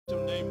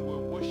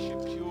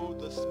worship you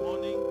this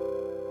morning.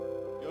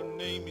 Your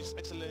name is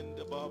excellent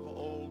above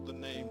all the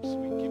names.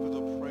 We give you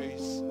the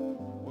praise.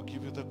 We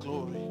give you the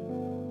glory.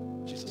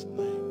 In Jesus'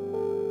 name.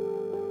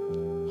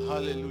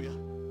 Hallelujah.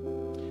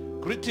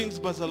 Greetings,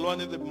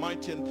 Bazalwane, in the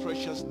mighty and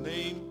precious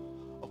name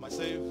of my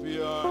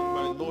Savior and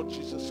my Lord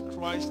Jesus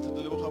Christ,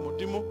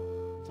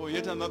 for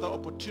yet another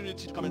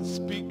opportunity to come and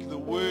speak the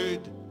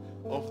word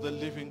of the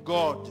living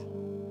God.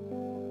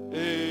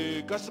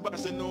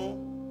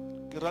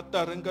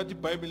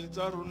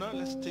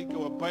 Let's take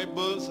our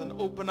Bibles and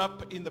open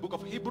up in the book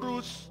of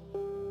Hebrews.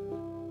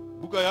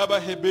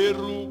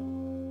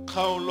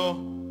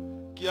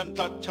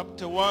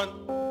 Chapter 1,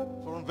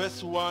 from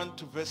verse 1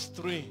 to verse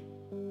 3.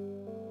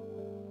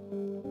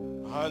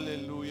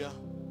 Hallelujah.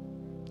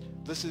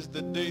 This is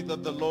the day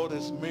that the Lord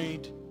has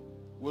made.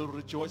 We'll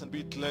rejoice and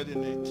be glad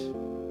in it.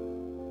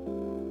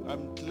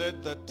 I'm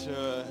glad that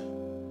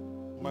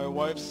my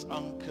wife's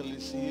uncle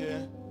is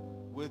here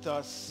with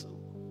us.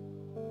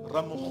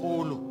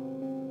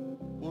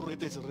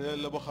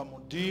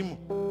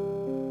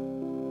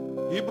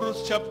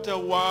 Hebrews chapter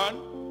 1,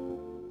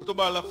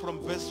 from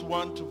verse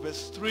 1 to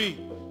verse 3.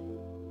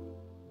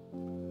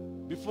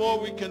 Before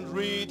we can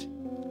read,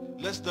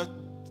 let's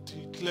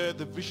declare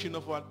the vision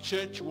of our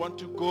church. We want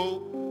to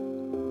go.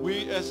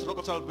 We as Rock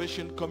of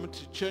Salvation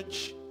Community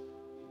Church,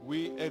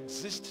 we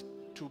exist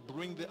to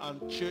bring the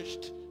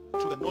unchurched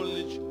to the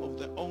knowledge of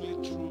the only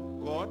true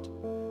God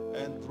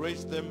and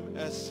raise them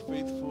as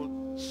faithful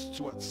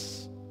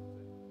stewards.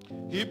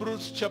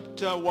 Hebrews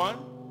chapter 1,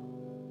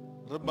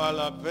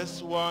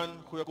 verse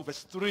 1,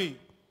 verse 3.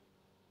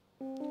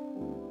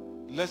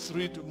 Let's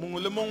read.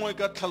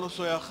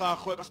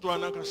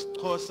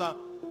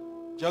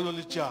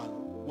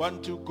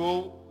 Want to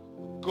go.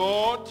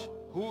 God,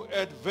 who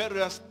at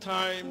various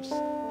times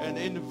and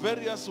in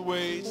various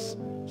ways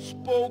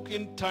spoke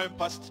in time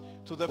past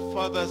to the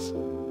fathers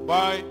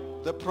by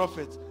the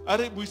prophets.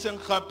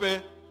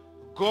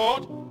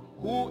 God,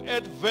 who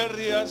at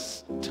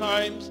various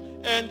times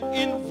and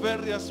in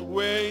various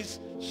ways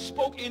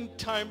spoke in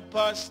time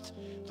past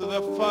to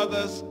the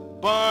fathers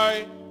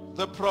by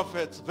the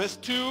prophets. Verse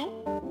 2.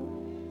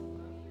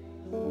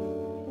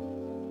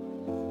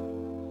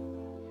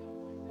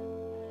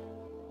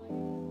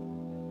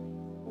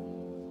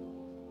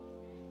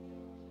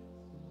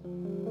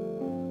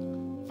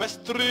 Verse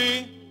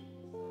 3.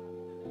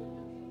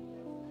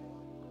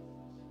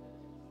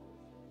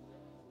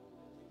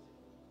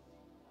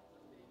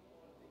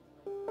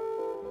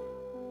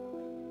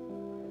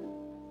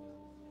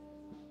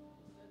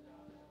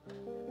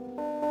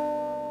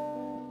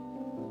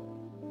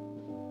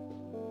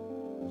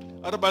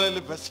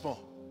 Verse 4.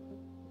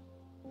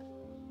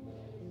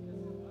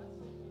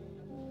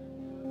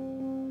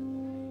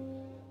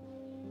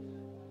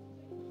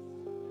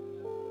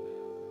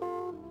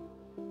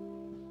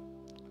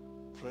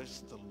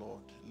 Praise the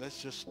Lord.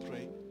 Let's just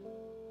pray.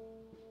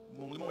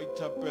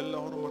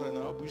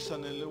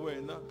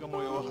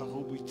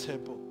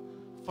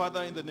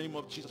 Father, in the name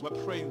of Jesus, we're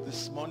praying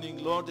this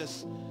morning, Lord,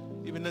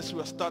 even as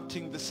we are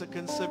starting the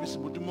second service,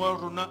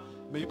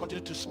 may you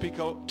continue to speak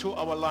out to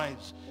our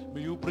lives.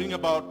 May you bring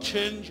about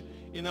change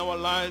in our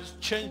lives,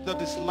 change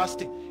that is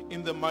lasting,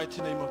 in the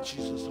mighty name of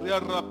Jesus.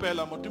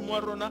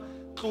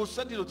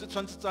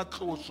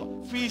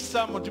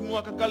 Fisa modimo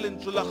wa ka ka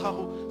lentswe la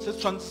gago se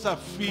tshwantse sa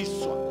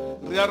fiswa.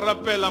 Re a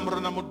rapela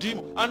morena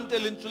modimo ante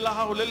lentswe la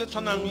gago le le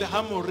tshwanang le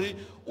ha more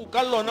o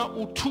ka lona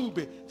o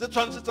thube se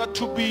tshwantse tsa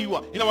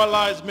thubiwa in our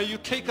lives. May you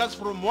take us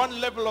from one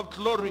level of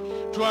glory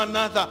to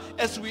another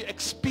as we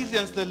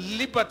experience the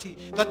liberty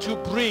that you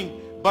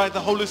bring by the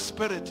Holy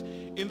Spirit.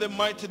 In the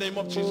mighty name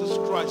of Jesus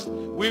Christ,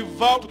 we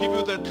vow to give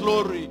you the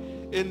glory.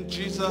 In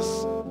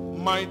Jesus'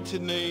 mighty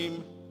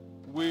name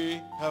we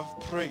have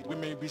prayed. We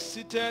may be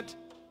seated.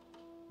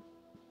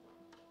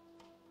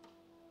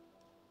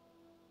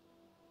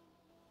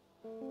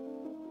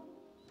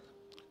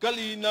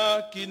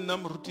 Kalina ki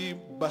namruti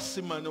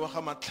basimane wa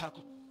ga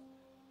Matlhaku.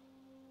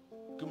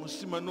 Ke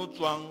mosimane o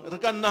tswang re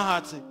ka nna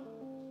hatse.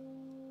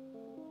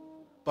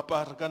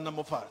 Papa re ka nna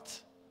mo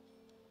fatshe.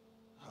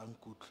 Ha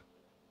nkutlwe.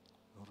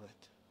 All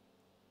right.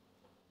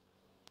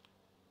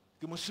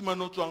 Ke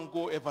mosimane o tswang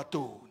ko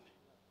Everton,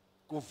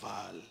 ko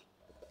Val.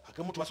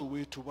 Now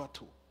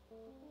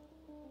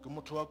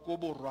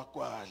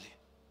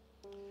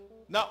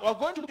we're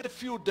going to look at a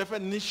few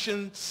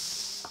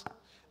definitions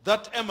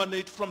that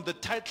emanate from the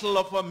title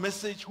of our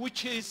message,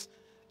 which is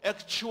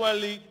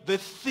actually the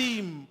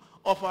theme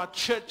of our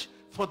church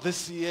for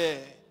this year,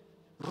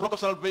 Rock of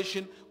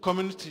Salvation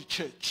Community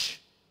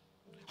Church.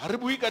 Amen.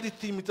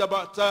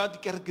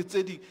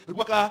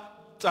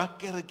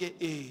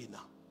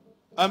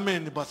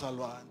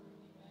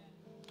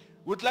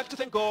 We'd like to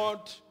thank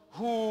God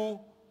who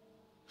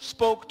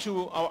spoke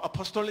to our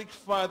apostolic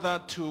father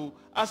to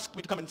ask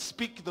me to come and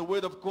speak the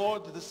word of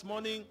God this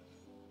morning.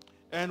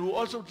 And we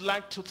also would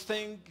like to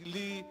thank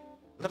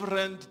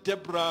Reverend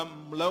Deborah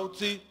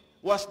Mlauzi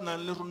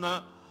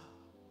Wasnan,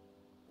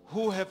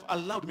 who have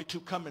allowed me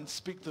to come and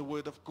speak the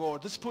word of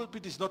God. This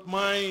pulpit is not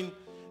mine,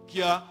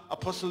 Kia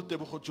Apostle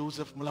Deborah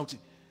Joseph Mlauzi.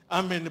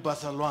 Amen,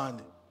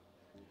 bazalwane.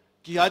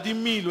 Ki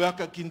adimilo ya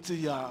ka kintse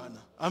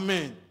yana.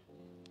 Amen.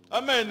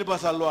 Amen,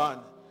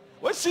 bazalwane.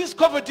 When since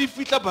COVID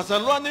fitla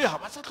bazalwane ha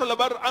ba sa tlhola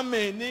ba re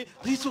amen re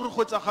itse re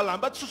go tsagalang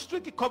ba tshositswe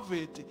ke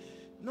COVID.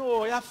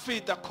 No, ya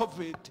feta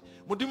COVID.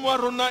 Modimo wa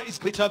rona is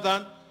greater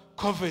than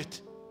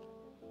COVID.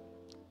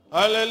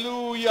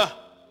 Hallelujah.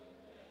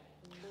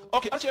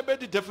 Okay, I'll share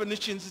the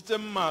definitions. It's a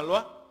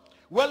malwa.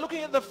 We're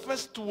looking at the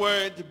first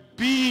word,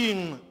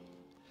 being.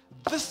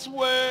 This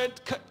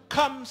word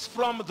comes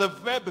from the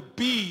verb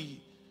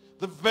be.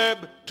 The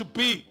verb to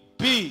be.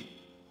 Be.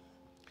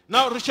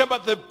 Now, remember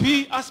the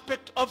be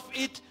aspect of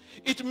it.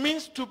 It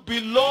means to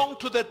belong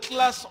to the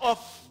class of.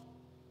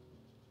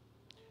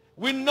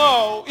 We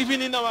know,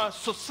 even in our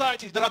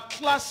society, there are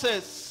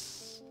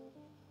classes.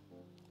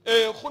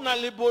 The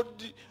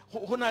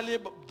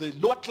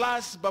lower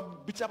class,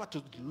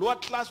 the lower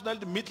class,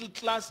 the middle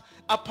class,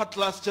 upper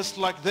class, just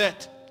like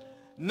that.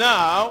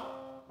 Now,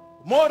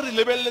 more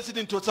relevant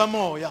into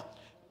Samoya.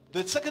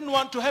 The second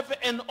one, to have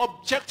an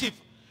objective,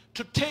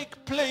 to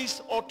take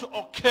place or to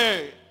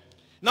occur.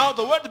 Now,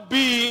 the word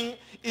being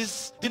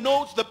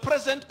denotes the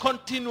present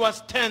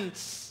continuous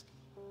tense.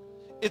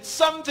 It's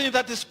something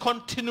that is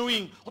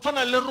continuing.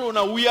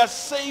 We are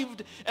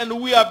saved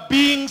and we are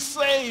being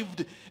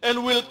saved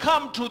and will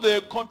come to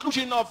the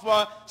conclusion of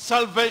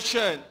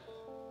salvation.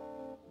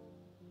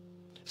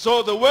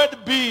 So the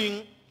word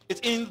being is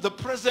in the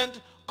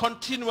present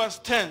continuous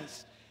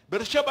tense.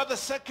 But remember the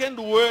second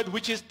word,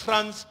 which is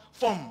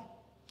transform.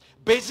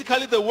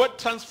 Basically the word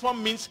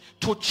transform means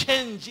to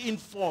change in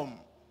form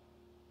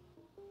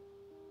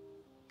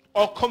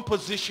or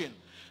composition.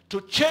 To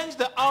change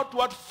the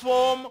outward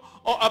form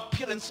or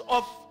appearance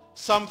of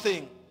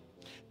something.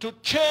 To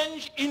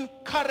change in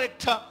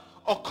character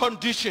or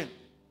condition.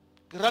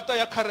 You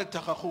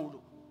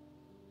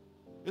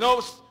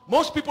know,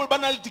 most people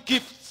banal the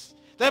gifts.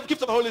 They have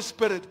gifts of the Holy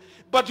Spirit.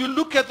 But you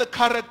look at the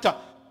character,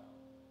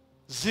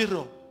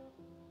 zero.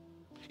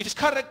 It is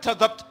character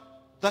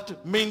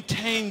that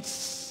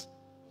maintains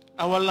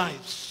our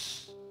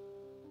lives.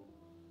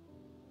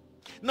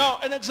 Now,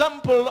 an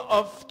example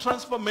of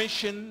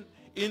transformation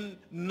in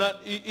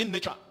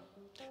nature.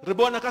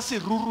 Rebona ka se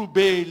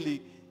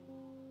rurubele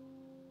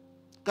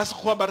ka se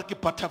khwa ba re ke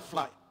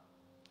butterfly.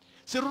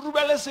 Se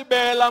rurubele se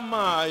bela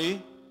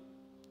mai,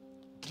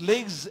 it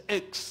lays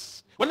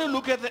eggs. When you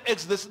look at the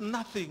eggs, there's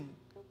nothing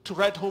to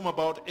write home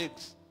about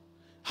eggs.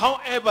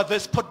 However,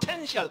 there's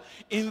potential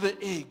in the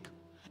egg.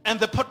 And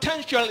the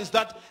potential is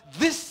that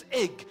this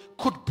egg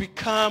could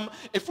become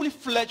a fully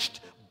fledged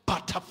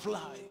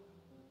butterfly.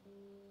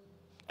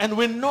 And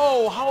we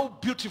know how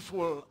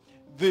beautiful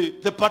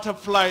the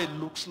butterfly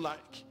looks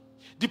like.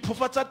 The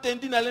butterfly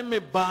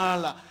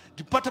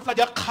the butterfly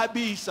dia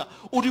khabisa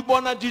o di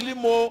bona di le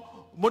mo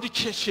di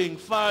chesheng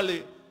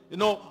fale, you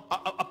know,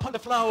 upon the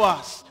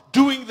flowers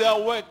doing their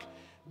work.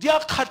 Dia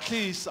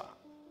khatlisa.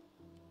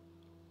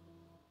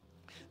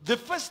 The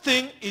first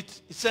thing,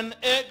 it's an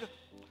egg.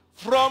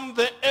 From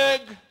the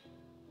egg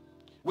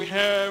we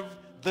have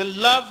the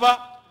larva.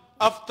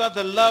 After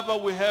the larva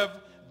we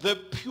have the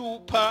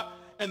pupa,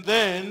 and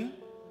then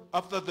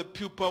after the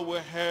pupa we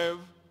have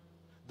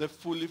the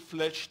fully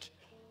fledged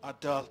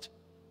adult.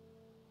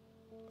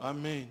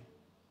 Amen.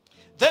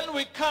 Then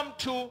we come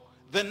to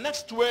the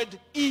next word,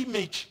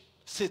 image,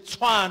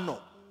 setwano.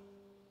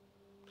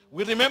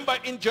 We remember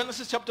in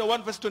Genesis chapter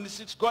 1 verse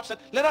 26, God said,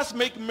 let us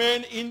make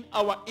man in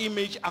our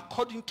image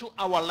according to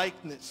our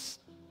likeness.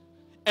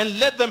 And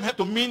let them have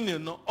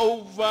dominion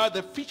over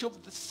the fish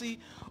of the sea,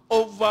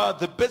 over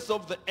the birds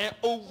of the air,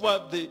 over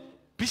the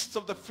beasts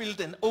of the field,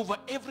 and over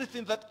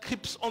everything that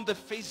creeps on the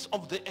face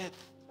of the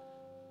earth.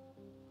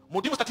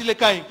 Modimo statile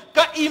kae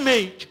ka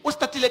image, o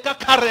statile ka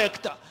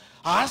character.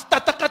 Ha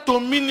stata ka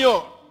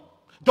dominion.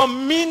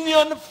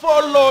 Dominion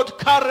followed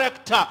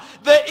character,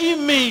 the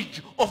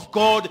image of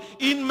God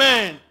in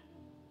man.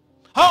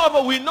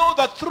 However, we know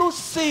that through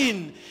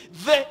sin,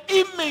 the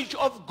image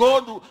of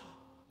God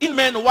in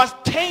man was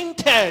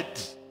tainted.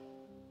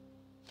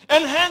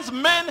 And hence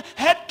man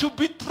had to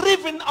be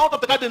driven out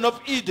of the Garden of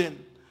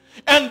Eden.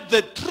 And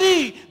the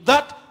tree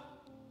that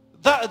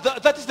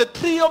is the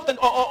tree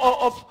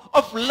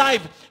of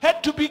life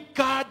had to be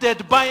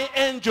guarded by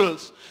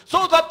angels,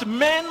 so that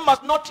man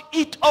must not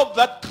eat of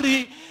that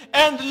tree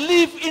and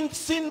live in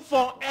sin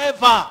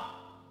forever.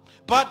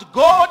 But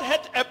God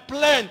had a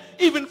plan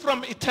even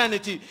from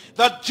eternity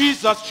that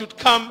Jesus should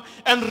come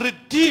and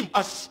redeem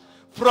us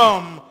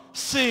from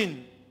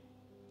sin.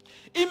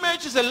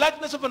 Image is a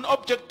likeness of an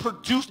object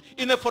produced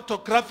in a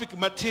photographic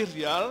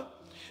material,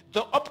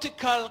 the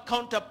optical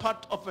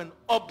counterpart of an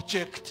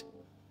object.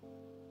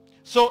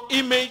 So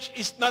image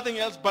is nothing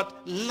else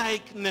but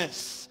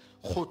likeness.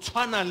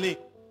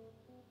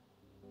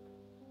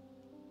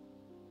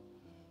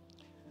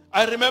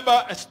 I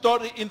remember a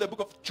story in the book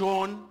of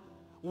John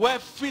where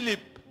Philip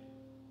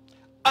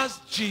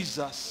asked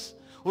Jesus,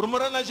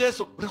 "Urumorana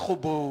Jesu re go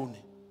bone.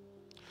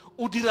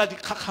 O dira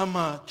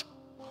dikgakgamatso,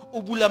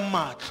 o bula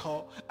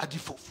matlho a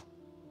difofu,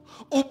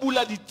 o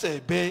bula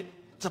ditsebe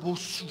tsa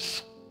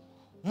bosusu,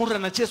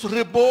 Morena Jesu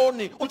re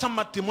bone o ntsha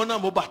matemona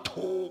mo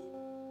bathong.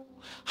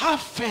 Ha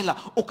fela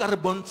o ka re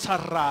bontsha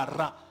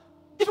rara.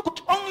 If you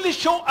could only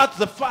show us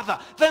the Father,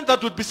 then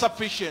that would be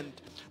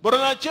sufficient.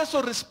 But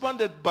Jesus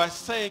responded by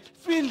saying,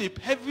 Philip,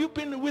 have you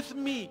been with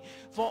me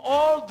for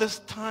all this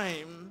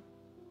time?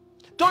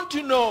 Don't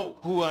you know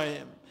who I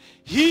am?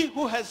 He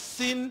who has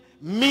seen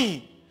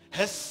me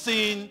has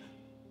seen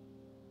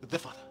the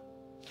Father.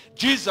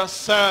 Jesus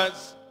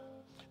says,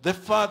 the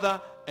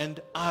Father and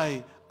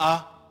I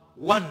are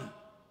one.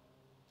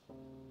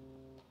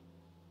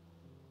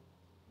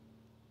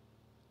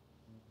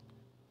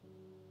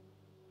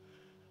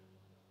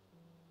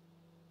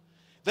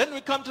 Then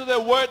we come to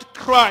the word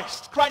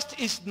Christ. Christ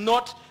is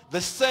not the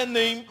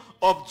surname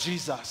of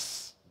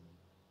Jesus.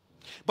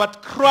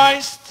 But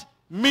Christ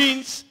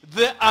means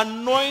the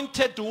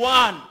anointed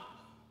one.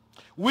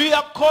 We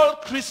are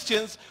called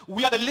Christians.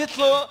 We are the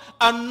little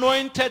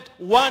anointed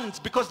ones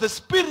because the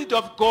Spirit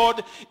of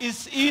God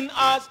is in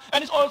us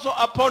and is also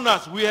upon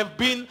us. We have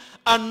been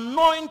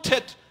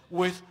anointed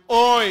with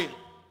oil.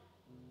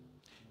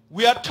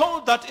 We are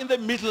told that in the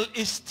Middle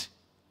East,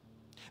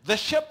 the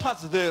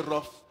shepherds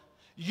thereof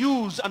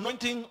use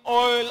anointing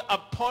oil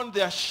upon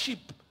their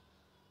sheep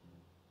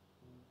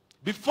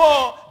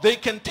before they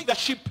can take the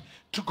sheep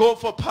to go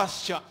for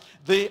pasture.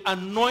 They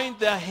anoint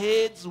their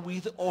heads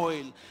with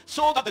oil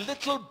so that the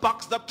little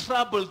bugs that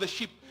trouble the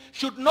sheep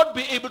should not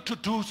be able to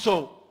do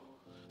so.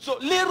 So,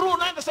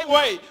 Leruna, in the same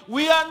way,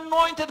 we are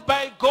anointed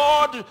by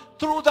God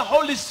through the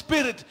Holy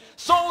Spirit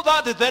so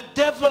that the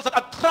devils that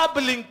are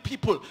troubling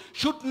people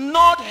should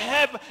not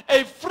have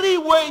a free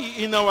way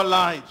in our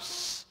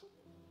lives.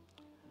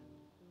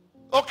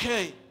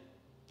 Okay.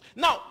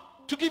 Now,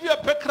 to give you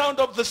a background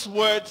of this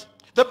word,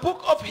 the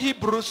book of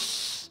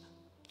Hebrews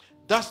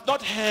does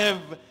not have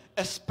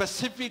a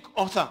specific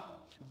author.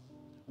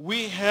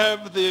 We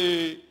have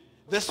the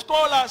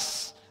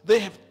scholars,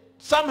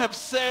 some have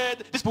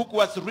said this book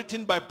was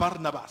written by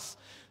Barnabas,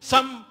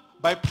 some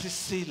by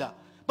Priscilla.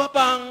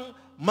 Babang,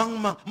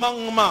 mang,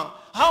 mang, mang.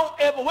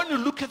 However, when you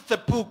look at the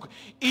book,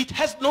 it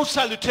has no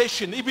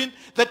salutation, even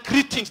the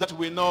greetings that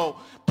we know.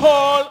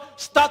 Paul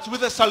starts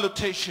with a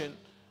salutation.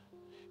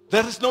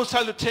 There is no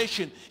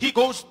salutation. He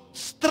goes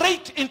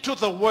straight into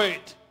the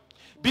word.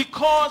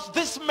 Because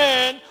this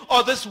man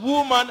or this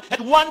woman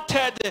had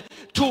wanted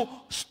to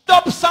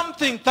stop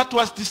something that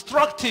was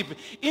destructive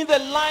in the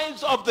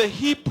lives of the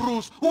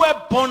Hebrews who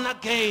were born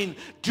again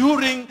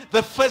during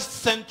the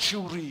first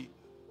century.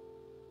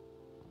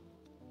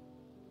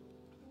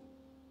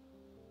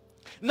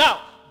 Now,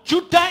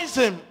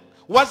 Judaism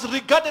was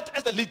regarded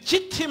as the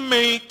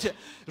legitimate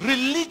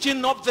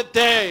religion of the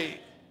day.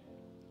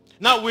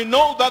 Now we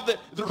know that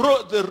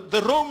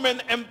the Roman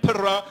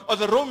emperor or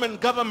the Roman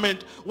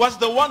government was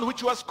the one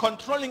which was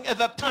controlling at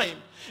that time.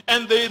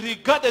 And they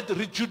regarded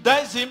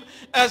Judaism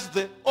as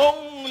the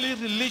only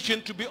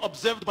religion to be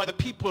observed by the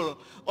people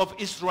of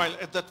Israel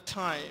at that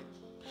time.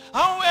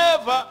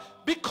 However,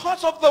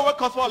 because of the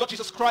work of our Lord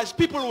Jesus Christ,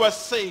 people were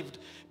saved.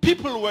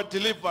 People were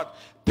delivered.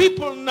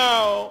 People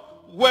now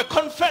were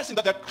confessing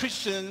that they're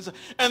Christians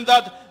and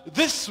that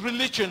this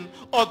religion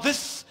or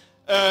this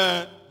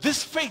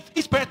faith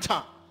is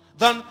better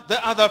than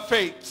the other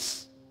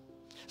faiths.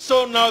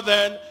 So now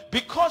then,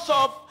 because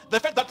of the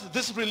fact that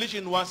this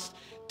religion was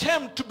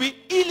termed to be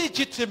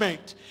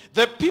illegitimate,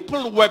 the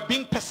people were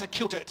being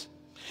persecuted.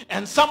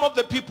 And some of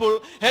the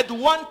people had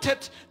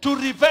wanted to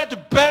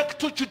revert back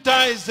to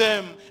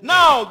Judaism.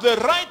 Now the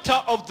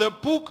writer of the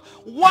book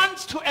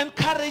wants to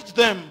encourage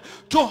them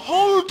to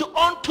hold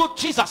on to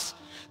Jesus,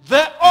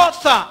 the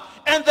author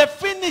and the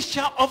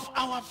finisher of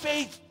our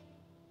faith.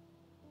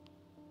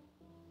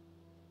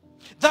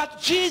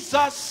 That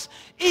Jesus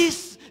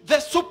is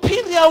the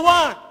superior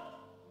one.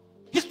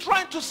 He's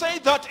trying to say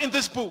that in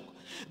this book.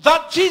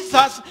 That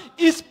Jesus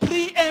is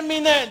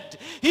preeminent.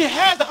 He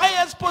has the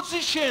highest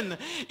position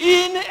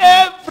in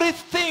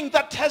everything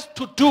that has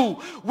to do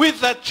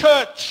with the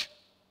church.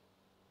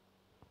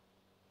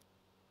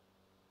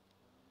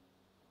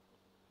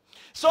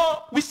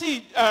 So we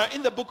see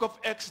in the book of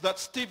Acts that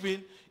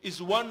Stephen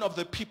is one of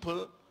the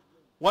people,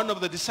 one of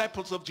the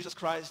disciples of Jesus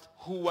Christ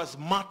who was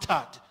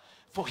martyred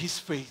for his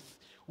faith.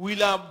 He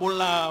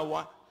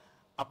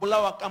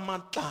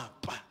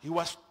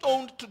was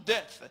stoned to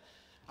death.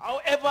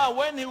 However,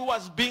 when he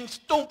was being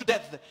stoned to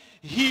death,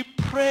 he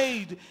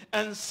prayed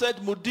and said,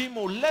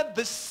 Mudimo, let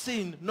this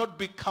sin not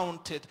be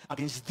counted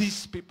against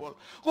these people.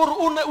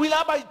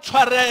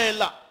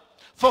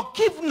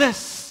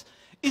 Forgiveness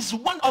is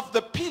one of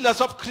the pillars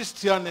of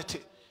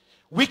Christianity.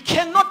 We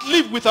cannot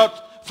live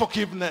without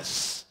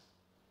forgiveness.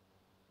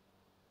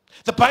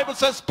 The Bible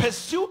says,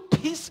 pursue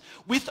peace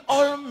with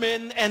all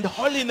men and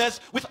holiness,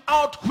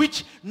 without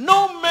which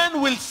no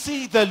man will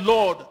see the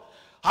Lord.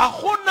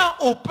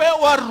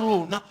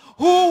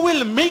 Who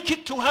will make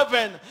it to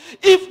heaven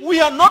if we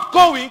are not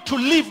going to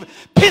live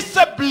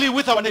peaceably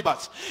with our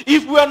neighbors,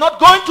 if we are not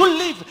going to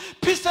live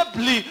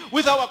peaceably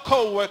with our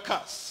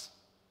co-workers?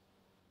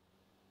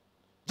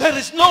 There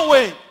is no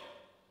way.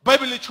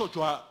 Bible church,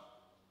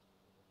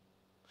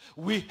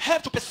 we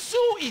have to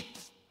pursue it.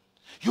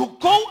 You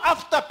go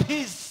after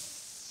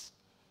peace.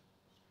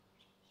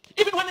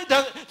 Even when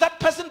that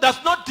person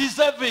does not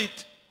deserve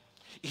it.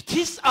 It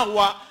is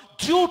our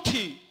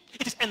duty.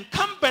 It is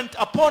incumbent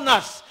upon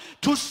us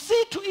to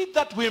see to it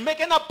that we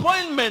make an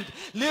appointment.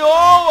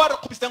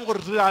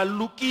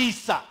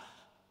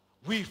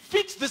 We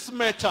fix this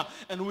matter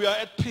and we are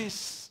at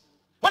peace.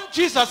 When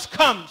Jesus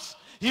comes,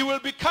 he will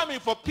be coming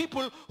for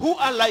people who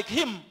are like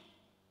him.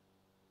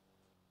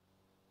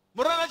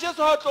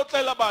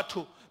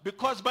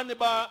 Because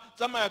baneba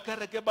zamaya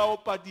kereke ba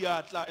opa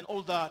diatla and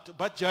all that,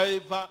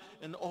 bajaiva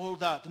and all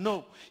that.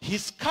 No,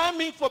 he's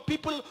coming for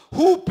people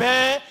who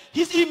bear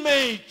his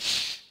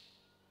image.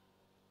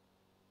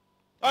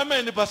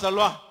 Amen.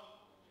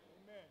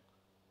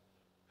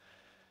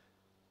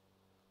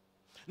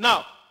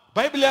 Now,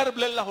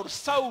 Bible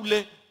Saul,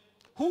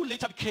 who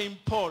later became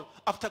Paul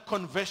after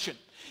conversion,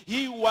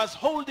 he was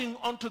holding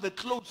onto the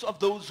clothes of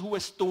those who were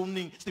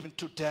stoning Stephen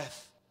to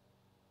death.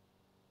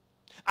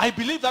 I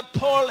believe that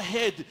Paul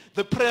heard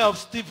the prayer of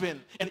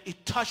Stephen and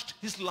it touched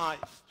his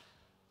life.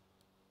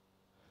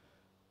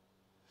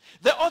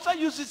 The author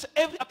uses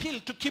every appeal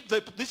to keep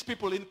these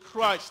people in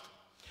Christ.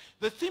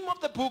 The theme of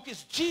the book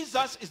is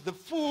Jesus is the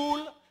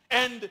full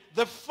and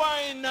the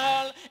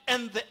final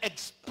and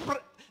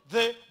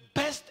the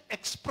best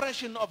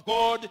expression of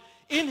God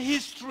in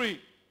history.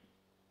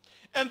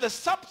 And the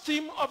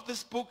sub-theme of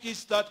this book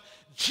is that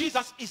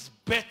Jesus is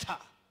better.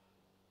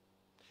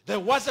 There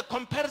was a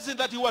comparison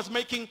that he was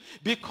making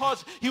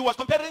because he was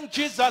comparing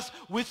Jesus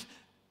with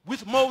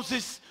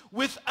Moses,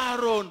 with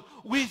Aaron,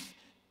 with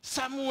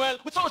Samuel,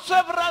 with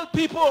several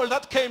people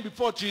that came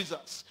before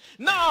Jesus.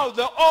 Now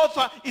the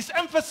author is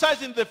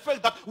emphasizing the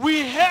fact that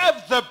we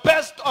have the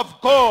best of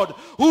God,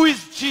 who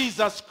is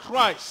Jesus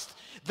Christ,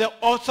 the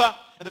author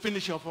and the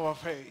finisher of our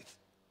faith.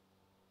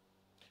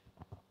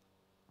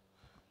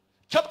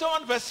 Chapter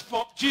 1 verse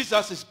 4,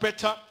 Jesus is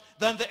better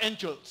than the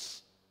angels.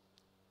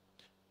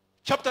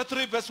 Chapter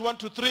 3 verse 1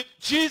 to 3,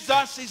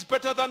 Jesus is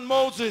better than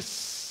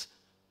Moses.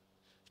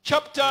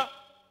 Chapter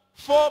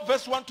 4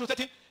 verse 1 to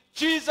 13,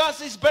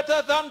 Jesus is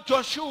better than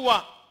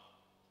Joshua.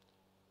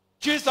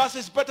 Jesus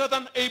is better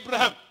than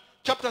Abraham.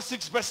 Chapter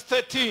 6 verse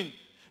 13,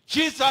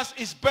 Jesus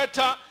is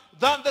better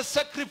than the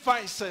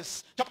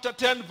sacrifices. Chapter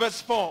 10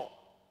 verse 4.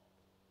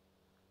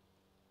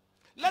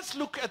 Let's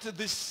look at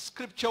this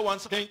scripture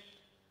once again.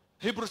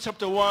 Hebrews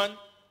chapter 1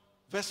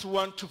 verse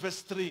 1 to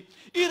verse 3.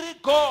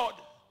 God,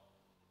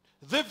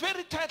 the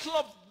very title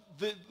of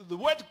the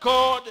word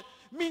God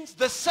means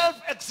the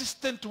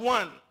self-existent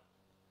one.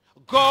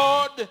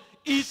 God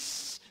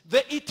is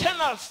the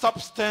eternal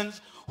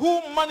substance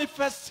who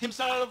manifests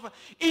himself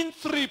in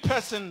three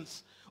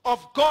persons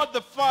of God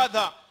the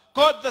Father,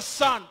 God the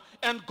Son,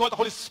 and God the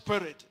Holy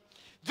Spirit.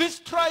 This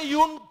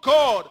triune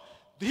God,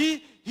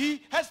 he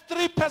has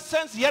three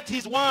persons, yet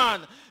he's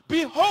one.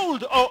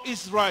 Behold, O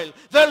Israel,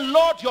 the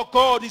Lord your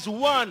God is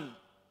one.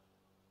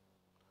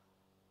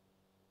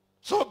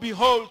 So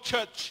behold,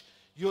 church,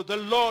 the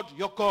Lord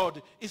your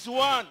God is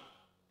one.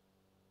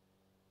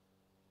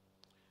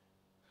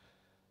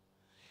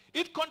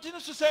 It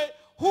continues to say,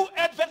 who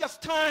at various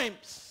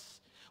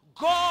times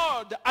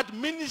God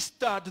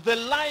administered the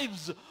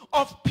lives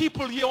of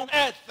people here on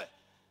earth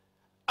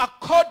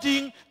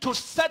according to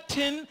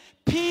certain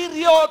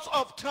periods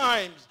of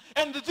times.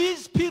 And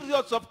these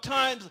periods of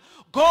times,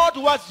 God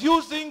was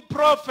using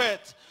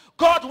prophets.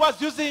 God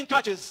was using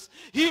churches.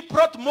 He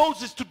brought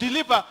Moses to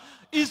deliver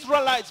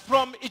Israelites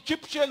from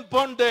Egyptian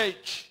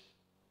bondage.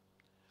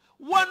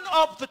 One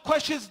of the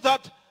questions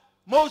that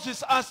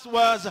Moses asked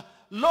was,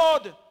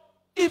 Lord,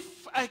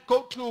 if I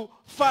go to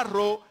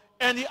Pharaoh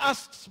and he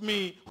asks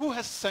me, who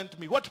has sent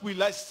me? What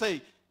will I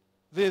say?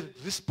 The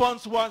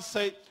response was,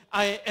 say,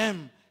 I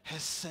am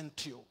has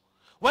sent you.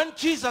 When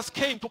Jesus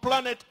came to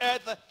planet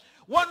Earth,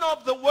 one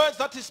of the words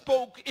that he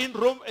spoke in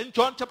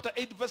John chapter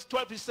 8 verse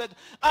 12, he said,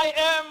 I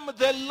am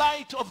the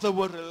light of the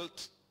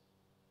world.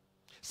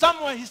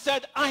 Somewhere he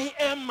said, I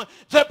am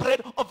the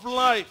bread of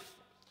life.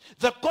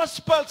 The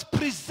Gospels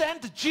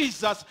present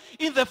Jesus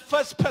in the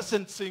first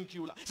person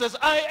singular. He says,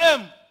 I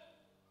am.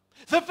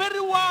 The very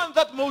one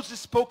that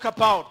Moses spoke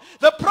about.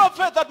 The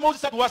prophet that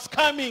Moses said was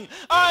coming.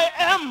 I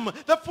am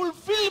the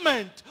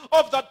fulfillment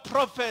of that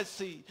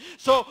prophecy.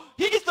 So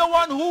he is the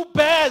one who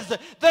bears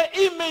the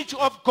image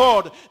of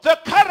God. The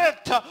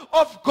character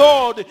of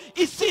God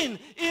is seen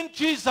in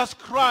Jesus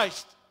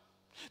Christ.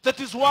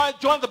 That is why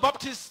John the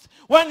Baptist,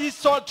 when he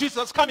saw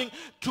Jesus coming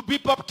to be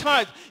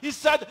baptized, he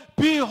said,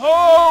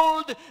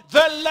 behold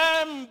the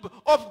Lamb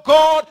of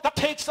God that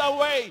takes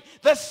away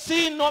the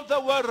sin of the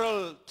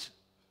world.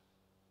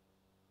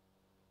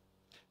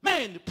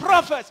 Men,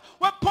 prophets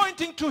were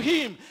pointing to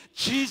him.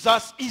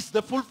 Jesus is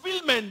the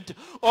fulfillment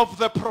of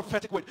the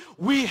prophetic word.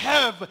 We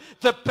have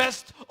the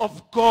best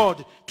of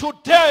God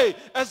today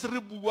as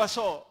Ribuwa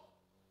saw.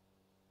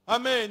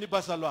 Amen.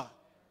 Because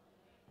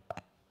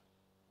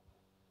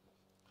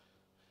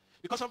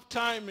of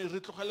time,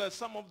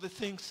 some of the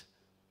things.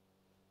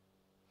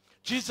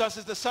 Jesus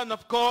is the Son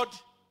of God.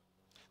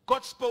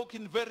 God spoke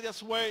in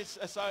various ways,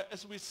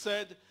 as we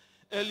said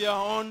earlier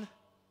on.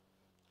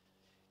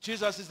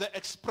 Jesus is the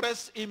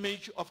express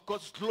image of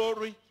God's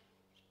glory.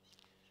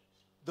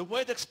 The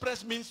word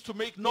express means to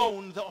make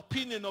known the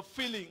opinion or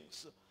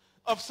feelings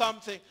of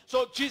something.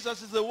 So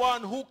Jesus is the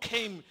one who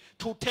came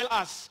to tell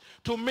us,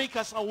 to make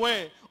us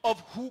aware of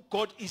who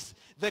God is,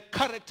 the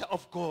character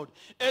of God.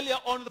 Earlier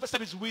on, the first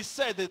time we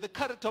said that the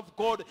character of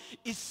God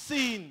is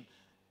seen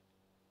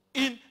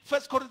in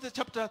 1 Corinthians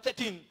chapter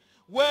 13,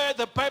 where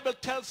the Bible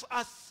tells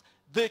us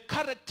the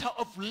character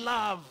of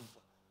love.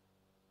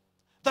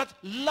 That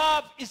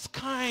love is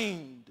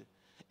kind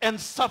and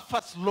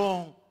suffers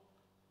long.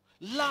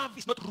 Love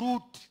is not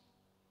rude.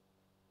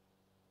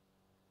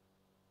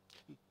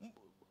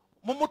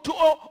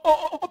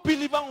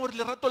 Believing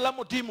lerato la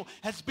Modimo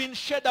has been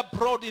shed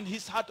abroad in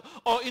his heart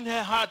or in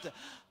her heart.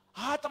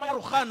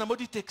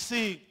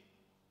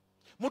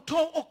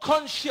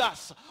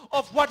 Conscious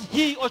of what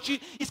he or she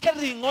is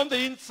carrying on the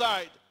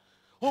inside.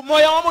 The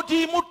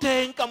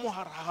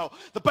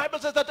Bible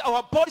says that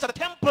our bodies are the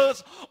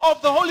temples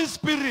of the Holy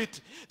Spirit,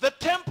 the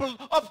temple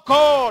of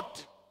God.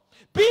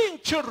 Being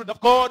children of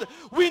God,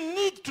 we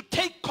need to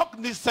take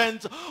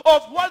cognizance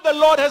of what the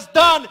Lord has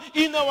done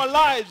in our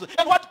lives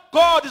and what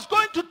God is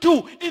going to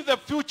do in the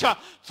future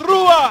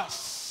through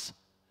us.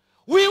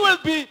 We will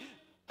be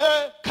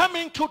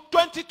coming to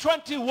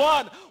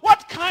 2021.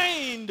 What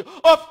kind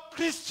of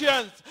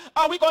Christians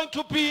are we going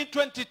to be in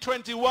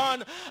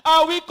 2021?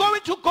 Are we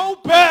going to go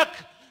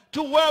back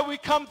to where we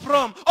come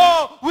from,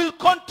 or we'll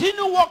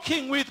continue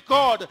walking with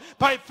God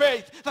by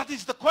faith? That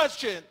is the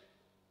question.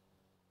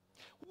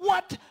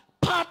 What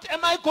part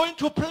am I going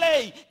to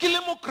play?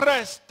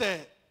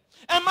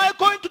 Am I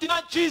going to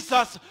deny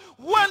Jesus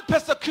when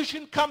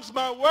persecution comes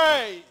my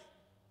way?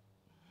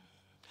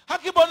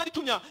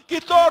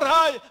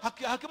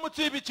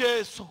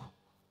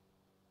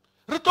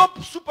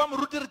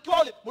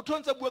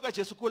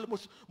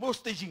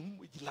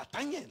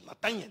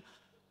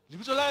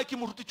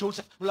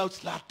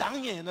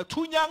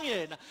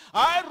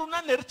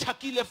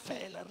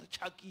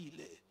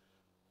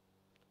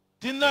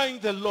 Denying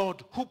the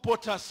Lord who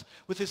bought us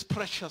with his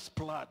precious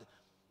blood.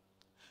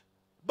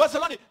 But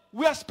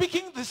we are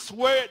speaking this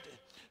word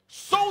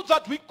so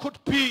that we could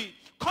be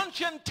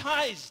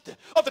conscientized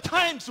of the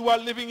times we are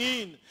living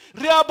in.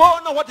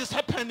 Riabona what is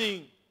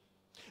happening.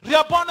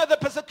 Riabona the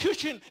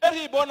persecution.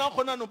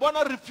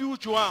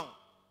 Refuge.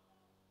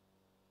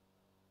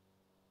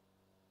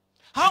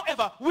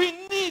 However, we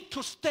need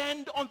to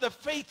stand on the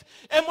faith.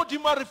 The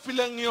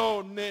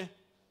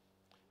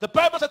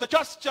Bible says the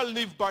just shall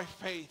live by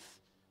faith.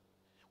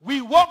 We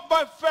walk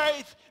by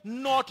faith,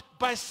 not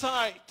by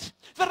sight.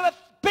 There are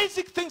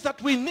basic things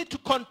that we need to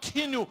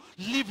continue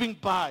living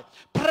by.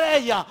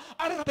 Prayer.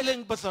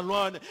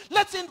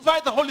 Let's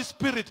invite the Holy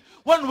Spirit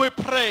when we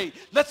pray.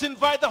 Let's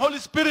invite the Holy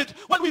Spirit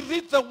when we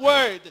read the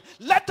word.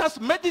 Let us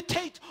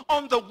meditate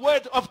on the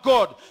word of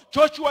God.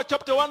 Joshua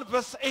chapter 1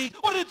 verse 8.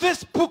 Only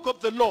this book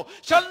of the law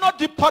shall not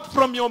depart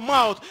from your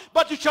mouth,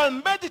 but you shall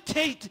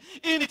meditate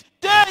in it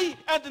day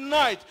and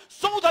night,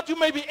 so that you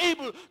may be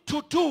able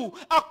to do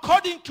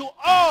according to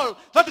all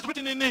that is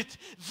written in it.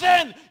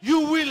 Then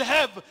you will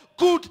have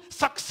good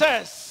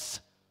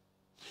success.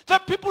 The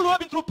people who have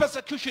been through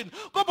persecution,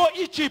 go about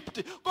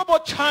Egypt, go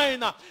about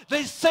China,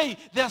 they say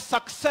their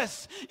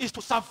success is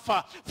to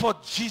suffer for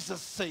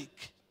Jesus'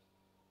 sake.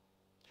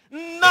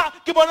 Na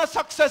ke bona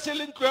success e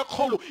leng tlo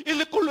kholo e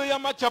le kolo ya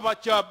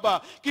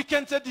majabajaba ke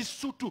kentse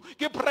disutu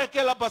ke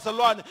brekela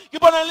Barcelona ke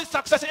bona le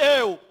success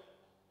eo.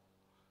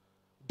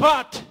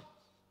 But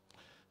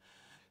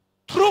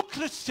through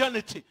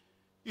Christianity,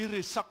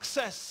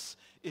 success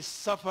is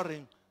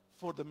suffering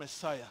for the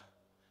Messiah,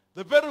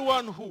 the very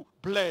one who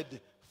bled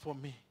for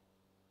me.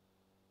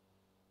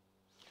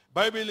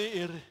 Bible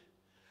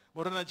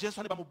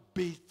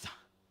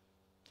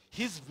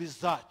his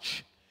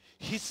visage,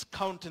 his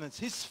countenance,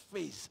 his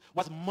face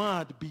was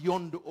mad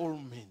beyond all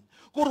men.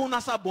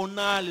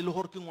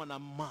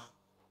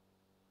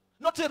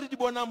 Not a ready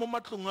bona mo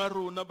matlong a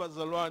rona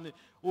bazalwane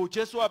o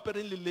Jesu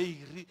apere le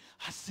leiri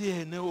ha se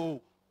ene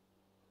o.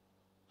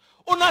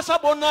 Ona sa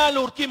bonale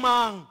hore ke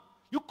mang.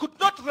 You could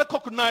not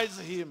recognize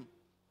him.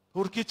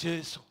 Hore ke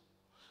Jesu.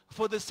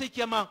 For the sake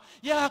ya mang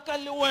ya ka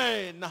le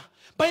wena.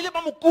 Ba ile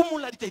ba mo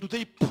kumula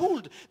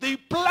ditaidu. They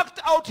plucked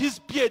out his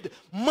beard.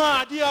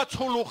 Madi a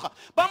tshologa.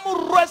 Ba mo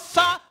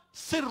rwesa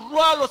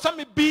serwalo sa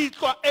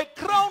mebitlo, a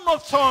crown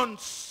of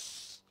thorns.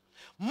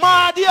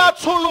 Madia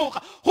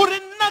Toluka, who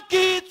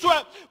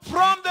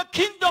from the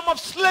kingdom of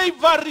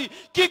slavery,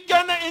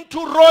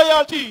 into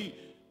royalty.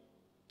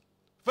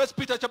 1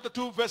 Peter chapter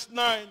 2, verse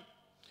 9.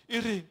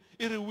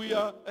 We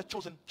are a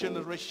chosen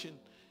generation,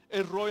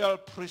 a royal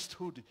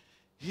priesthood,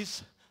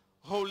 his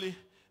holy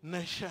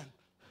nation.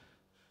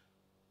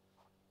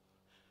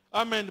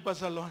 Amen,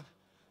 Barcelona.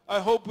 I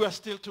hope we are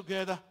still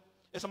together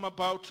as I'm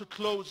about to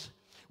close.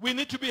 We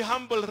need to be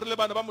humble, re le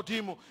bana ba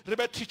Modimo, re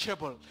be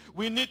teachable.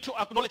 We need to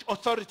acknowledge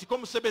authority.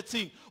 Come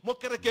sebetsing, mo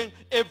kerekeng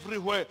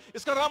everywhere.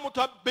 It's ka ra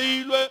motho a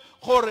beilwe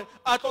gore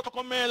a tlo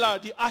tlhokomela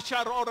di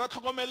ashar or a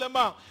tlhokomele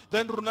mang,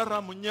 then runa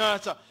ra mo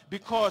nyatsa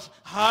because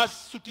has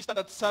suti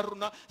standard sa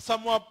runa sa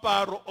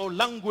moaparo or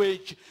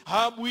language.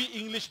 Ha bui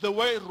English the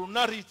way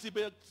runa re itse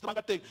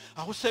ka teng.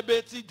 Ha go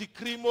sebetse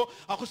dikrimo,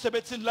 ha go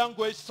sebetse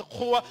language,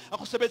 sekgowa, ha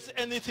go sebetse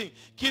anything.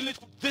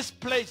 This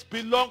place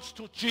belongs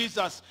to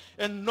Jesus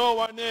and no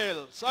one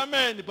else.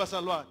 Amen,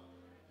 Basalwan.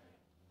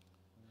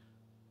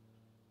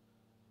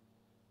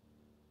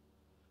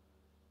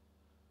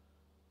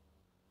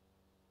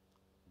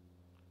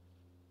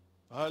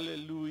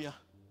 Hallelujah.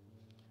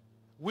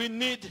 We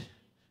need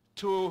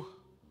to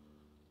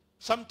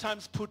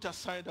sometimes put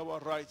aside our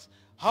rights.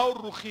 How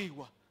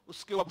ruhiwa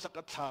uske wa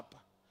busaka tlhapa.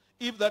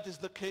 If that is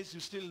the case, you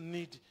still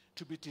need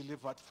to be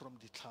delivered from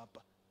the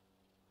tlhapa.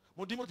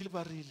 Modimo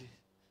deliverile.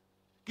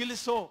 Kile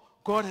so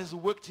God has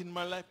worked in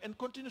my life and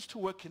continues to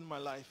work in my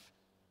life.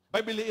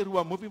 Bible we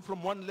are moving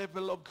from one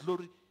level of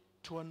glory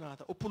to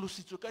another.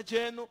 Opolusitso ka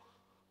jeno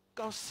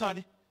ka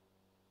osane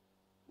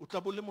o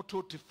tla bole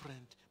motho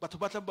different. Batho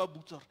ba tla ba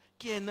butsa re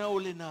ke ena o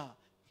le na.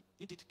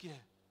 Indeed ke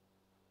ena.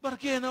 Ba re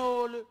ke ena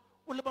o le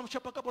ba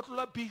mshapa ka botlo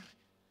la biri.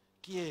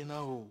 Ke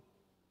ena o.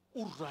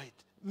 All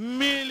right.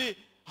 Merely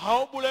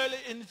how bolele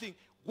anything.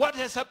 What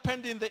has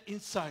happened in the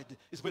inside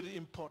is very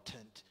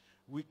important.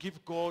 We give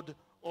God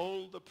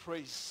all the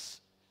praise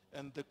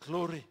and the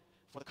glory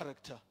for the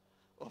character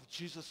of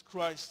Jesus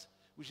Christ,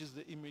 which is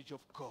the image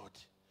of God.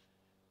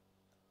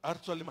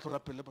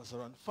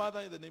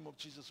 Father, in the name of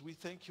Jesus, we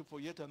thank you for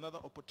yet another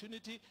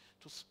opportunity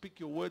to speak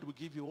your word. We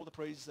give you all the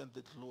praise and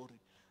the glory.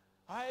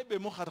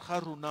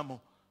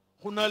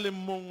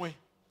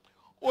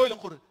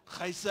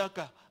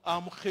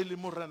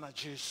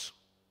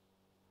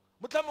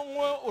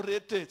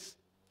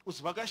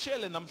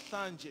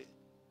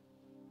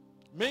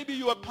 Maybe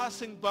you are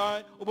passing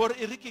by.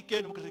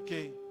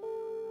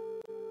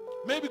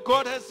 Maybe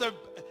God has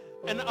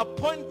an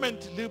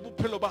appointment.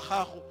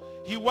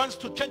 He wants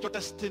to change your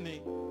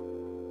destiny.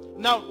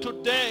 Now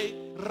today,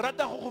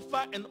 rata go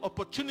fa an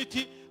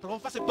opportunity go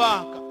fa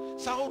sebaka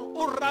sa gore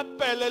o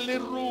rapele le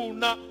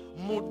runa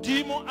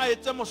Modimo a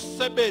etsa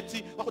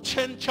mosebetsi wa go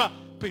change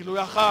pelo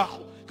ya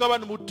gago ka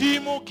bana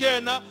Modimo ke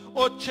ena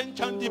o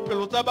changeang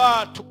dipelo tsa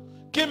batho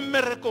ke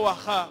mmereko wa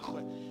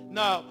gagwe.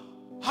 Now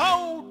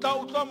how ta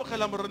utla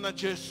mogela morena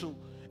Jesu,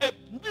 a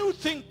new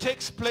thing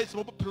takes place.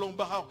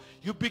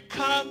 You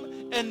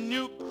become a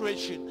new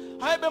creation.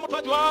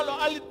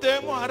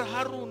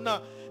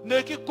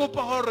 Ne ke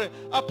kopa hore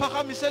a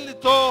phagamise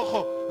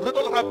letsogo re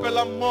tlo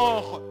rapela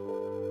mmogo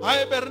ha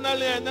e be re na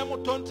le ene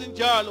motho ntse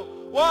njalo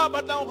wa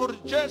batlang gore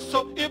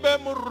Jesu e be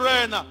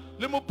morena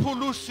le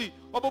mophulusi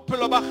wa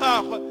bophelo ba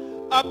gagwe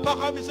a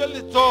phagamise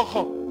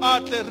letsogo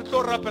a tle re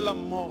tlo rapela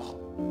mmogo.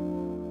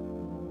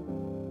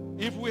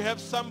 If we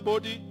have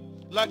somebody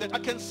like that, I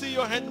can see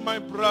your hand, my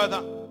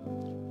brother.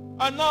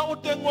 Ana o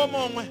teng wa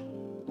mongwe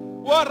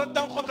wa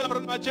ratang go gela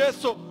morena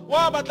Jesu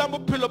wa batlang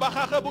bophelo ba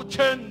gagwe bo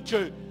change.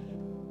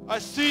 I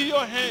see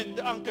your hand,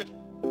 uncle.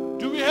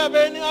 Do we have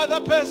any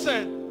other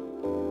person?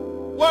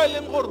 While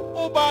in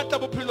Obata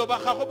Bopilo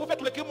Baha,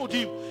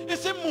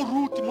 it's a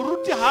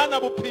Muruti Hana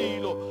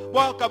Bopilo,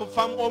 Waka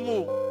Fam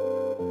Omo.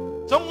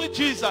 It's only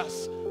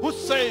Jesus who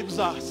saves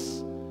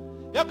us.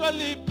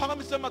 Yakali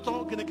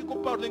Paramisamato, can you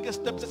go out and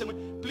steps?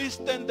 Please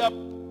stand up.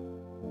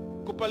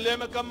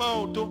 Kupalema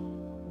Kamauto.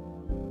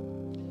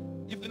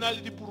 If the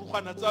Nali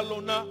Puruana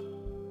Zalona,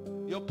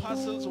 your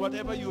parcels,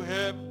 whatever you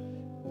have.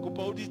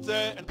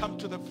 And come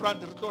to the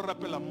front.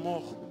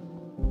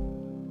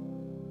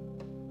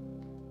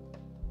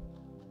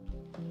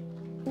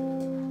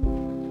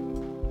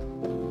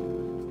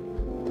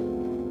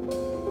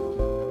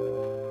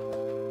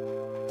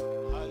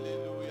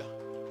 Hallelujah.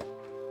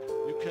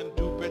 You can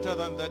do better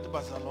than that,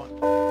 Barcelona.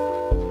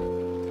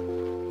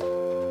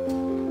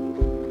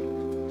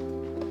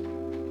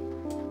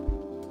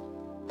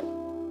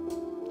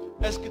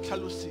 Est-ce que tu as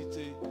le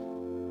cité?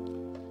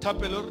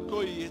 T'appelles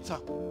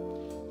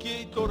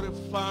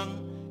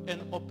an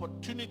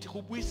opportunity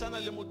go buisana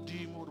le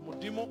Modimo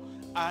Modimo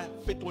a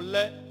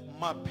fetole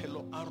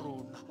maphelo a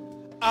rona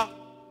a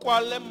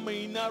kwale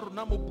maina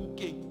rona mo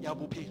bukeng ya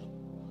bophelo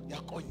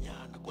ya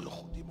konyana go le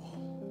godimo.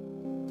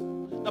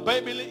 Na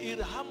Bible e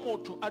re ha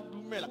motho a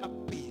dumela ka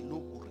pelo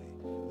gore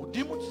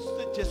Modimo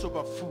tsitse Jesu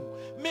bafu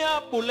me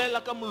a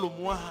bolela ka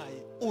molomo wa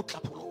hae o tla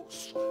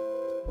pholoswa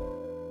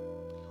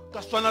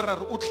ka swana ra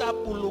re o tla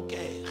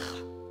polokega.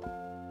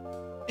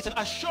 It's an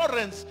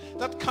assurance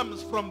that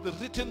comes from the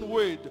written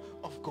word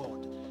of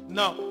God.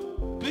 Now,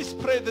 please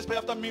pray this prayer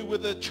after me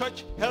with the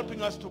church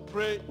helping us to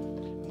pray.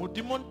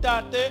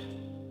 Modimontate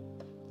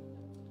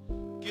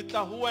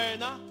kitla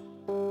huena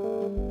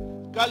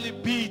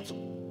galibito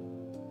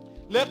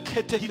le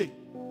kgethegile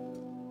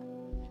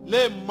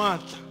le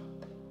matla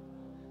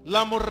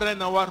la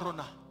morena wa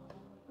rona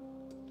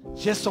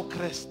Jesu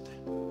Kriste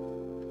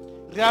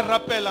re a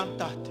rapela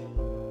ntate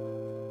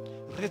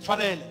re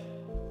tshwanele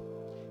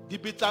di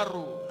bitsa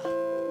rona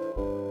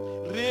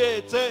re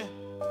etse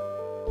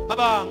ba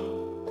bang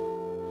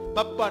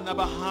ba bana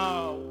ba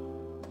hao.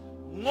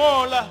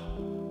 Ngola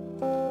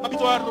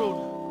mabitso a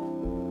rona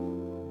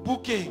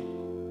bukeng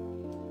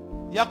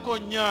ya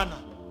konyana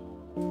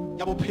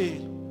ya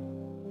bophelo.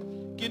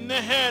 Ke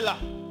nehela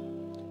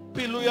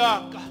pelo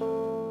ya ka,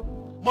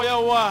 moya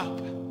wa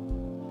ka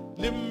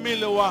le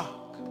mmele wa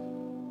ka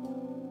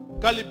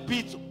ka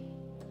lebitso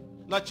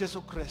la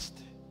Jesu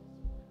Kriste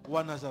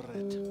wa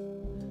Nazareth.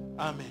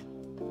 Amen.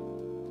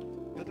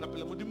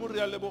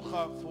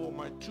 For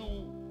my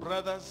two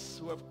brothers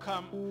who have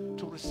come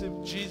to receive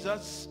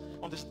Jesus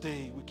on this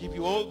day, we give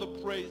you all the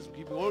praise, we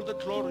give you all the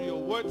glory.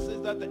 Your word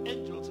says that the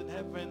angels in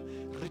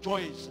heaven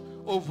rejoice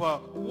over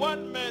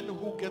one man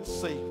who gets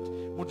saved.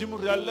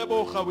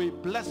 We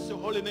bless your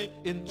holy name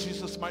in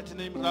Jesus' mighty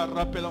name.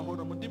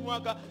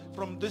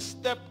 From this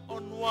step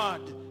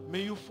onward,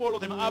 may you follow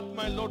them up,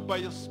 my Lord, by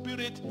your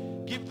Spirit.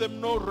 Give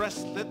them no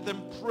rest. Let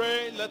them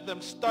pray. Let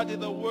them study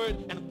the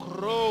word and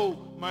grow,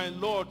 my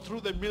Lord,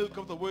 through the milk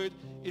of the word.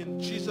 In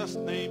Jesus'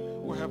 name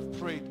we have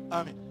prayed.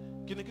 Amen.